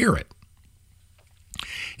want to hear it.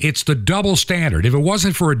 It's the double standard. If it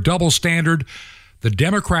wasn't for a double standard, the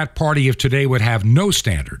Democrat Party of today would have no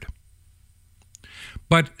standard.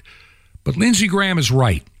 But Lindsey Graham is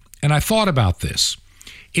right. And I thought about this.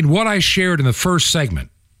 In what I shared in the first segment,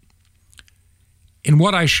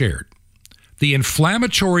 the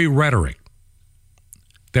inflammatory rhetoric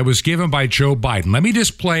that was given by Joe Biden. Let me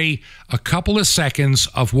just play a couple of seconds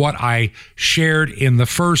of what I shared in the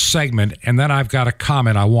first segment, and then I've got a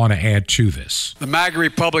comment I want to add to this. The MAGA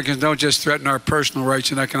Republicans don't just threaten our personal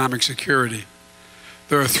rights and economic security.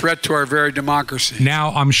 They're a threat to our very democracy.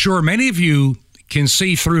 Now, I'm sure many of you can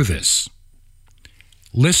see through this.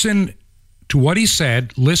 Listen to what he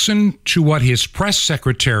said. Listen to what his press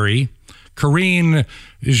secretary, Karine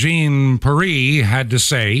Jean-Pierre, had to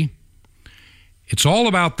say. It's all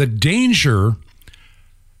about the danger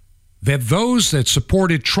that those that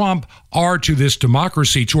supported Trump are to this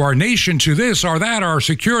democracy, to our nation, to this or that, our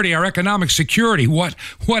security, our economic security. What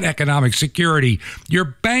economic security?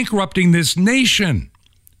 You're bankrupting this nation,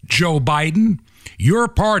 Joe Biden. Your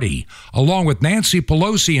party, along with Nancy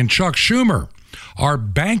Pelosi and Chuck Schumer, are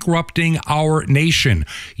bankrupting our nation.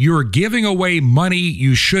 You're giving away money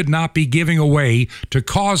you should not be giving away to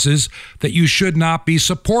causes that you should not be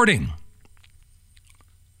supporting.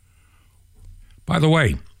 By the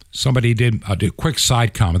way, somebody did a quick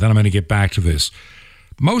side comment, then I'm going to get back to this.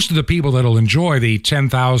 Most of the people that will enjoy the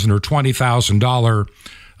 $10,000 or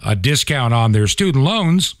 $20,000 discount on their student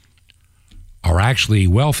loans are actually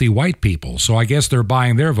wealthy white people. So I guess they're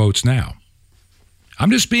buying their votes now.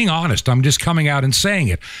 I'm just being honest. I'm just coming out and saying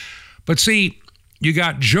it. But see, you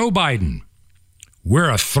got Joe Biden. We're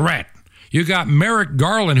a threat. You got Merrick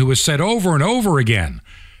Garland, who has said over and over again,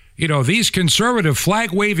 you know, these conservative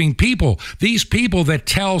flag-waving people, these people that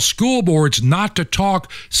tell school boards not to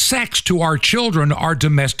talk sex to our children are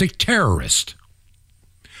domestic terrorists.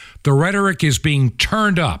 The rhetoric is being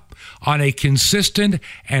turned up on a consistent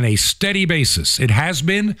and a steady basis. It has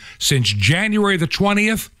been since January the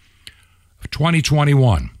 20th of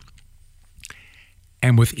 2021.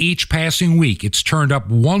 And with each passing week, it's turned up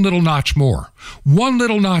one little notch more. One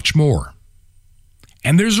little notch more.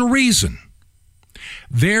 And there's a reason.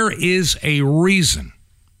 There is a reason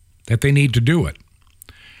that they need to do it.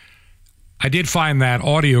 I did find that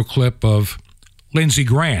audio clip of Lindsey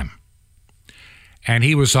Graham. And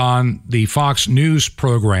he was on the Fox News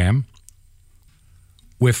program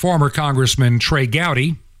with former Congressman Trey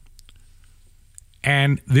Gowdy.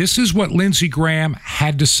 And this is what Lindsey Graham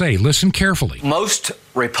had to say. Listen carefully. Most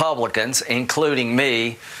Republicans, including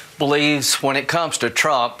me, believes when it comes to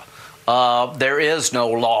Trump, there is no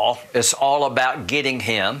law. It's all about getting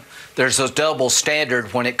him. There's a double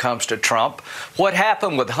standard when it comes to Trump. What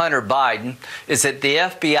happened with Hunter Biden is that the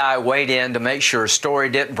FBI weighed in to make sure a story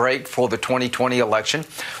didn't break for the 2020 election.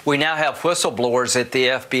 We now have whistleblowers at the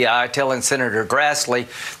FBI telling Senator Grassley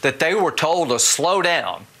that they were told to slow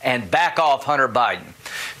down and back off Hunter Biden.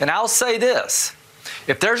 And I'll say this.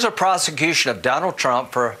 If there's a prosecution of Donald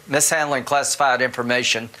Trump for mishandling classified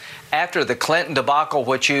information after the Clinton debacle,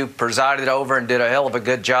 which you presided over and did a hell of a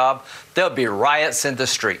good job, there'll be riots in the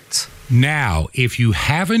streets. Now, if you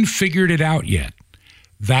haven't figured it out yet,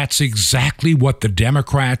 that's exactly what the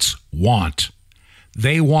Democrats want.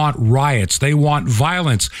 They want riots. They want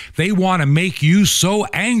violence. They want to make you so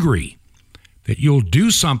angry that you'll do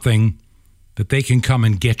something that they can come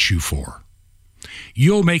and get you for.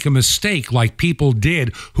 You'll make a mistake like people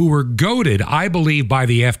did who were goaded, I believe, by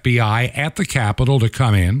the FBI at the Capitol to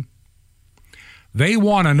come in. They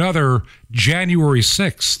want another January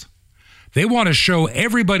 6th. They want to show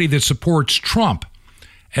everybody that supports Trump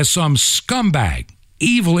as some scumbag,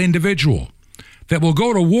 evil individual that will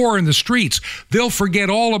go to war in the streets. They'll forget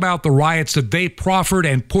all about the riots that they proffered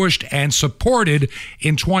and pushed and supported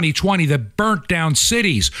in 2020 that burnt down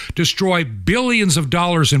cities, destroyed billions of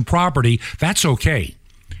dollars in property. That's okay,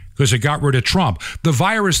 because it got rid of Trump. The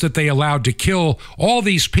virus that they allowed to kill all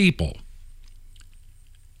these people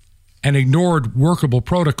and ignored workable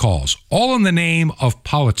protocols, all in the name of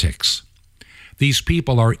politics. These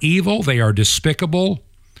people are evil. They are despicable.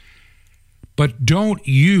 But don't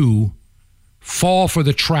you fall for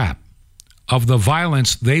the trap of the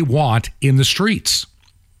violence they want in the streets.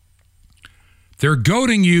 They're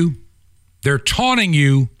goading you. They're taunting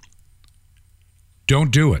you.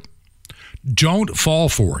 Don't do it. Don't fall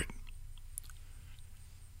for it.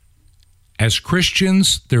 As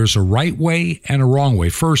Christians, there's a right way and a wrong way.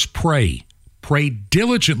 First, pray. Pray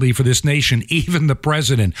diligently for this nation, even the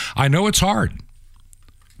president. I know it's hard,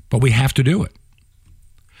 but we have to do it.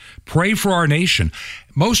 Pray for our nation.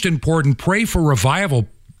 Most important, pray for revival.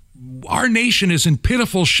 Our nation is in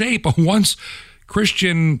pitiful shape. A once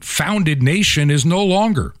Christian founded nation is no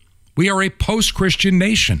longer. We are a post-Christian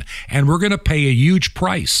nation, and we're going to pay a huge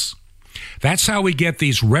price. That's how we get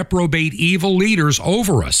these reprobate evil leaders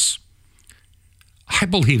over us. I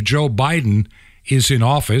believe Joe Biden is in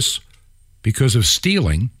office because of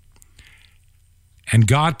stealing, and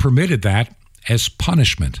God permitted that as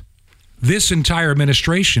punishment. This entire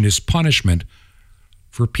administration is punishment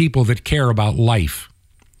for people that care about life,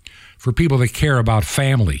 for people that care about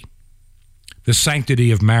family, the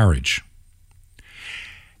sanctity of marriage.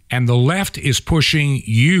 And the left is pushing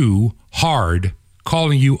you hard,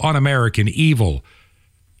 calling you un-American, evil,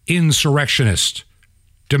 insurrectionist,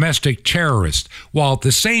 domestic terrorist, while at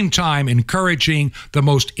the same time encouraging the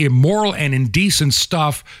most immoral and indecent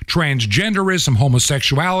stuff, transgenderism,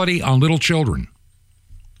 homosexuality on little children.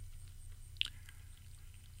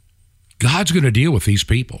 God's going to deal with these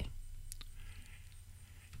people.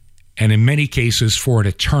 And in many cases, for an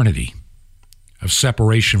eternity of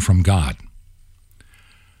separation from God.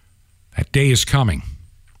 That day is coming.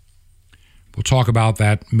 We'll talk about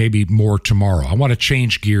that maybe more tomorrow. I want to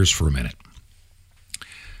change gears for a minute.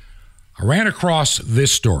 I ran across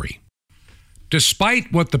this story.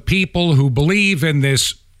 Despite what the people who believe in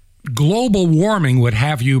this global warming would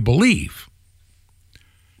have you believe,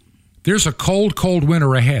 there's a cold, cold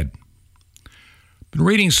winter ahead. Been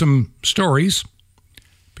reading some stories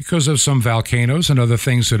because of some volcanoes and other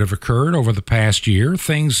things that have occurred over the past year,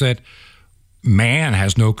 things that man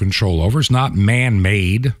has no control over. It's not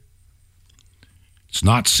man-made. It's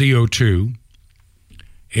not CO2.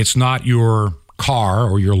 It's not your car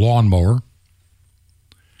or your lawnmower.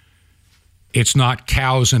 It's not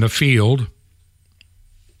cows in a field,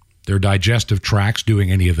 their digestive tracts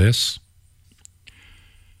doing any of this.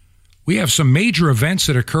 We have some major events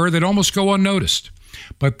that occur that almost go unnoticed,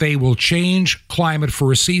 but they will change climate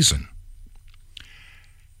for a season.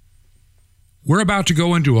 We're about to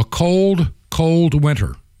go into a cold, cold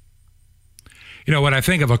winter. You know, when I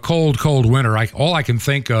think of a cold, cold winter, all I can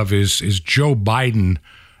think of is Joe Biden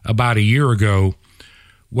about a year ago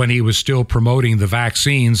when he was still promoting the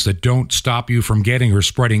vaccines that don't stop you from getting or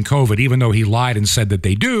spreading COVID, even though he lied and said that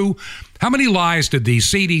they do. How many lies did the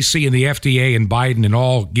CDC and the FDA and Biden and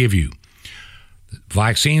all give you?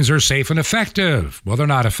 Vaccines are safe and effective. Well, they're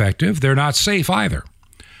not effective. They're not safe either.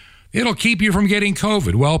 It'll keep you from getting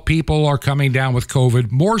COVID. Well, people are coming down with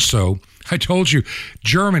COVID more so. I told you,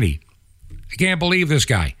 Germany. I can't believe this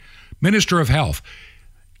guy. Minister of Health.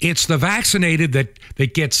 It's the vaccinated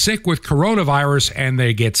that get sick with coronavirus and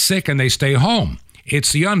they get sick and they stay home.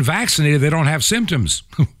 It's the unvaccinated that don't have symptoms.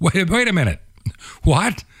 Wait a minute.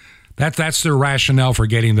 What? That's their rationale for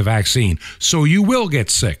getting the vaccine. So you will get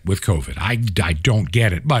sick with COVID. I don't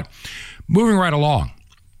get it. But moving right along.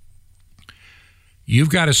 You've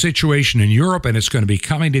got a situation in Europe and it's going to be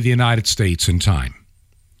coming to the United States in time.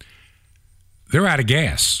 They're out of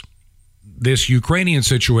gas. This Ukrainian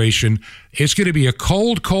situation, it's going to be a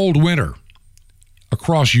cold, cold winter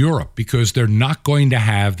across Europe because they're not going to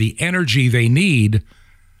have the energy they need.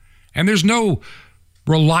 And there's no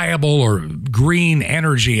reliable or green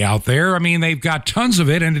energy out there. I mean, they've got tons of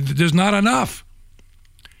it and there's not enough.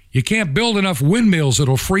 You can't build enough windmills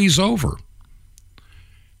that'll freeze over.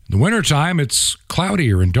 In the wintertime, it's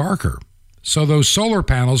cloudier and darker. So those solar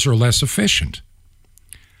panels are less efficient.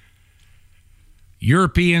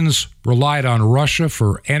 Europeans relied on Russia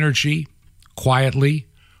for energy quietly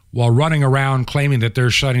while running around claiming that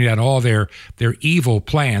they're shutting down all their evil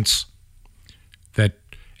plants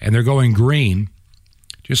and they're going green,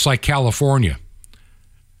 just like California.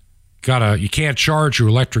 You can't charge your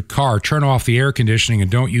electric car, turn off the air conditioning,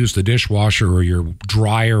 and don't use the dishwasher or your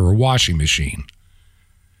dryer or washing machine.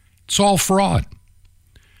 It's all fraud.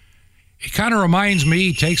 It kind of reminds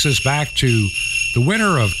me, takes us back to the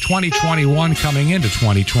winter of 2021 coming into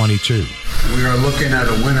 2022. We are looking at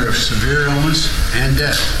a winter of severe illness and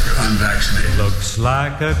death for unvaccinated. Looks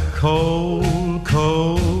like a cold,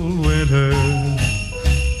 cold winter.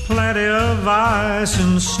 Plenty of ice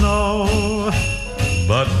and snow.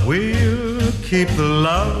 But we'll keep the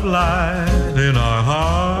love light in our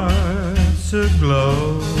hearts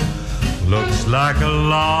aglow. Looks like a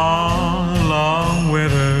long, long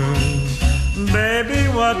winter. Baby,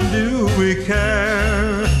 what do we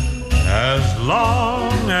care? As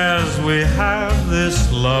long as we have this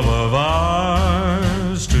love of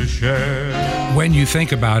ours to share. When you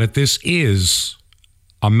think about it, this is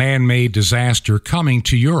a man-made disaster coming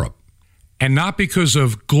to Europe. And not because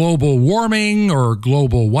of global warming or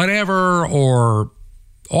global whatever or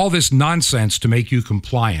all this nonsense to make you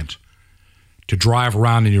compliant, to drive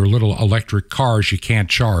around in your little electric cars you can't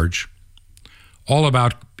charge.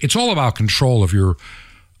 It's all about control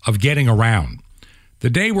of getting around. The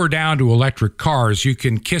day we're down to electric cars, you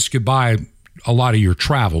can kiss goodbye a lot of your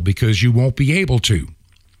travel because you won't be able to.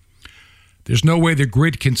 There's no way the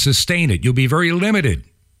grid can sustain it. You'll be very limited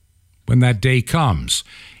when that day comes.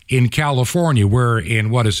 In California, where in,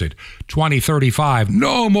 2035,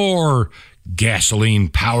 no more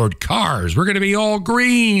gasoline-powered cars. We're going to be all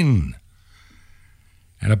green.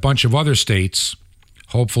 And a bunch of other states,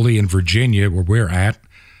 hopefully in Virginia, where we're at,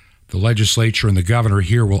 the legislature and the governor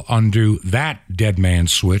here will undo that dead man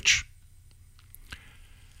switch.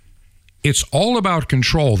 It's all about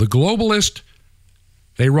control. The globalists,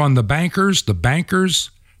 they run the bankers,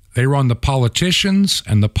 they run the politicians,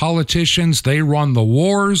 and the politicians, they run the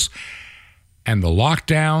wars and the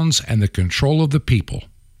lockdowns and the control of the people.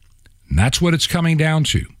 And that's what it's coming down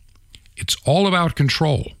to. It's all about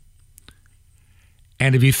control.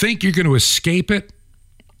 And if you think you're going to escape it,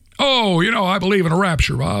 I believe in a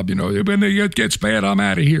rapture, Bob. When it gets bad, I'm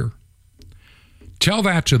out of here. Tell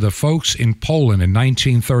that to the folks in Poland in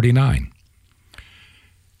 1939.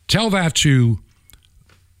 Tell that to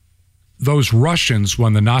those Russians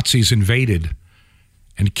when the Nazis invaded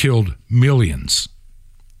and killed millions.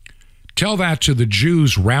 Tell that to the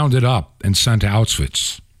Jews rounded up and sent to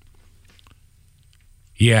Auschwitz.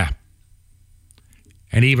 Yeah.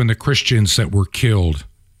 And even the Christians that were killed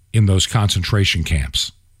in those concentration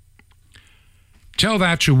camps. Tell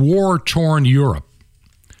that to war-torn Europe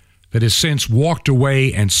that has since walked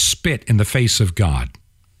away and spit in the face of God.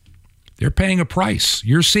 They're paying a price.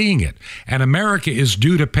 You're seeing it. And America is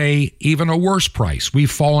due to pay even a worse price.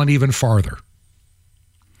 We've fallen even farther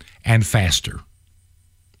and faster.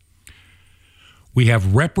 We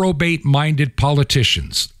have reprobate-minded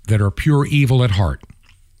politicians that are pure evil at heart.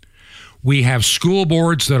 We have school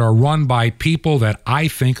boards that are run by people that I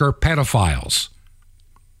think are pedophiles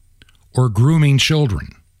or grooming children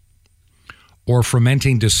or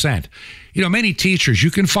fomenting dissent. You know, many teachers,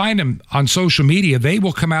 you can find them on social media, they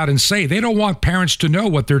will come out and say they don't want parents to know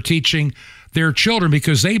what they're teaching their children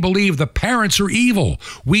because they believe the parents are evil.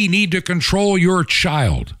 We need to control your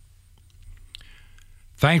child.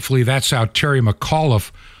 Thankfully, that's how Terry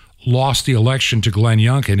McAuliffe lost the election to Glenn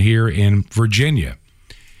Youngkin here in Virginia.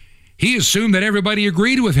 He assumed that everybody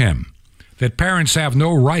agreed with him, that parents have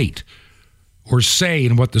no right or say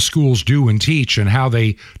in what the schools do and teach and how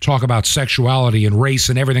they talk about sexuality and race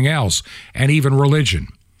and everything else, and even religion.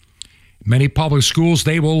 Many public schools,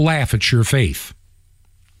 they will laugh at your faith.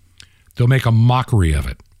 They'll make a mockery of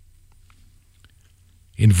it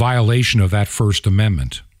in violation of that First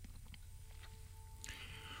Amendment.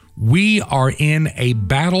 We are in a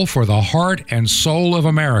battle for the heart and soul of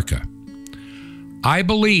America. I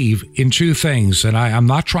believe in two things, and I'm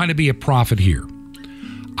not trying to be a prophet here.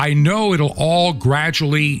 I know it'll all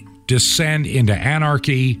gradually descend into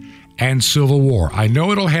anarchy and civil war. I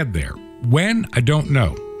know it'll head there. When? I don't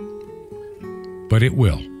know. But it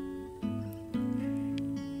will.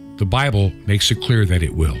 The Bible makes it clear that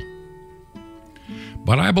it will.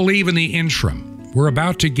 But I believe in the interim. We're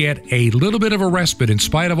about to get a little bit of a respite in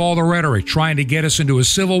spite of all the rhetoric trying to get us into a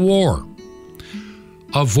civil war.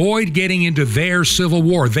 Avoid getting into their civil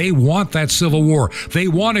war. They want that civil war. They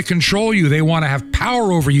want to control you. They want to have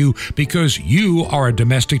power over you because you are a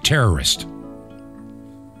domestic terrorist.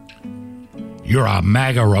 You're a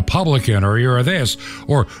MAGA Republican, or you're this,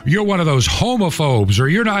 or you're one of those homophobes, or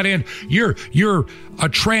you're a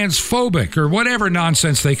transphobic, or whatever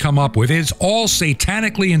nonsense they come up with. It's all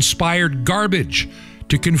satanically inspired garbage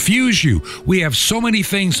to confuse you. We have so many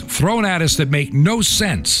things thrown at us that make no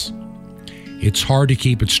sense. It's hard to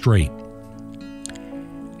keep it straight.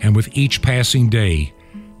 And with each passing day,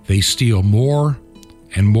 they steal more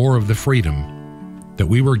and more of the freedom that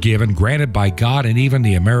we were given, granted by God and even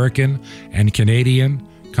the American and Canadian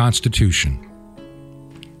Constitution.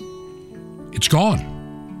 It's gone.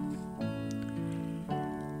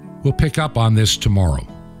 We'll pick up on this tomorrow.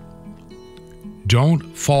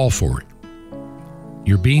 Don't fall for it.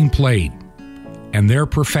 You're being played, and they're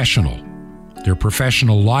professional. They're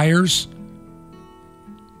professional liars.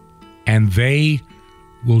 And they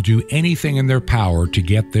will do anything in their power to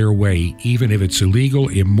get their way, even if it's illegal,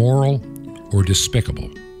 immoral, or despicable.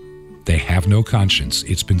 They have no conscience.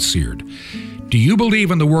 It's been seared. Do you believe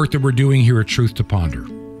in the work that we're doing here at Truth to Ponder?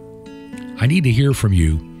 I need to hear from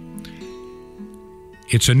you.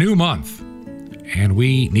 It's a new month, and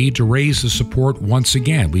we need to raise the support once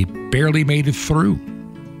again. We barely made it through.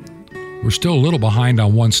 We're still a little behind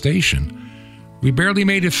on one station. We barely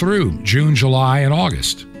made it through June, July, and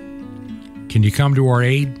August. Can you come to our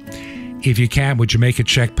aid? If you can, would you make a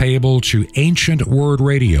check payable to Ancient Word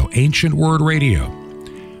Radio? Ancient Word Radio.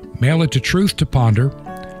 Mail it to Truth to Ponder,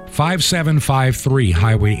 5753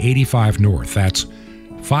 Highway 85 North. That's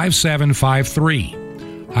 5753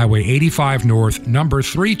 Highway 85 North, number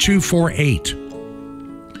 3248.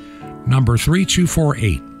 Number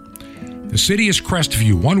 3248. The city is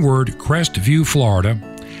Crestview, one word, Crestview, Florida,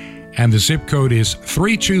 and the zip code is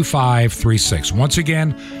 32536. Once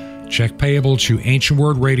again, check payable to Ancient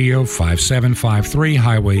Word Radio, 5753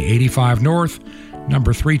 Highway 85 North,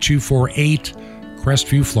 number 3248,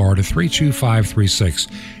 Crestview, Florida, 32536.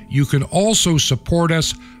 You can also support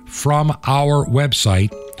us from our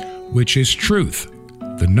website, which is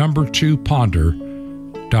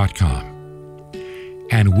truth2ponder.com.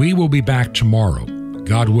 And we will be back tomorrow,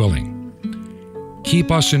 God willing. Keep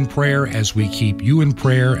us in prayer as we keep you in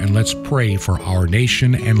prayer, and let's pray for our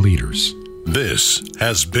nation and leaders. This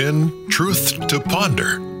has been Truth to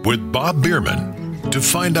Ponder with Bob Bierman. To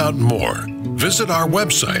find out more, visit our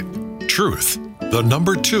website,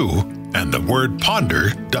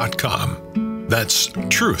 truth2ponder.com. That's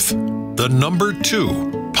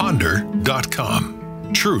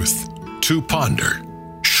truth2ponder.com. Truth to Ponder,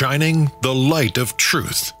 shining the light of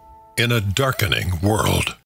truth in a darkening world.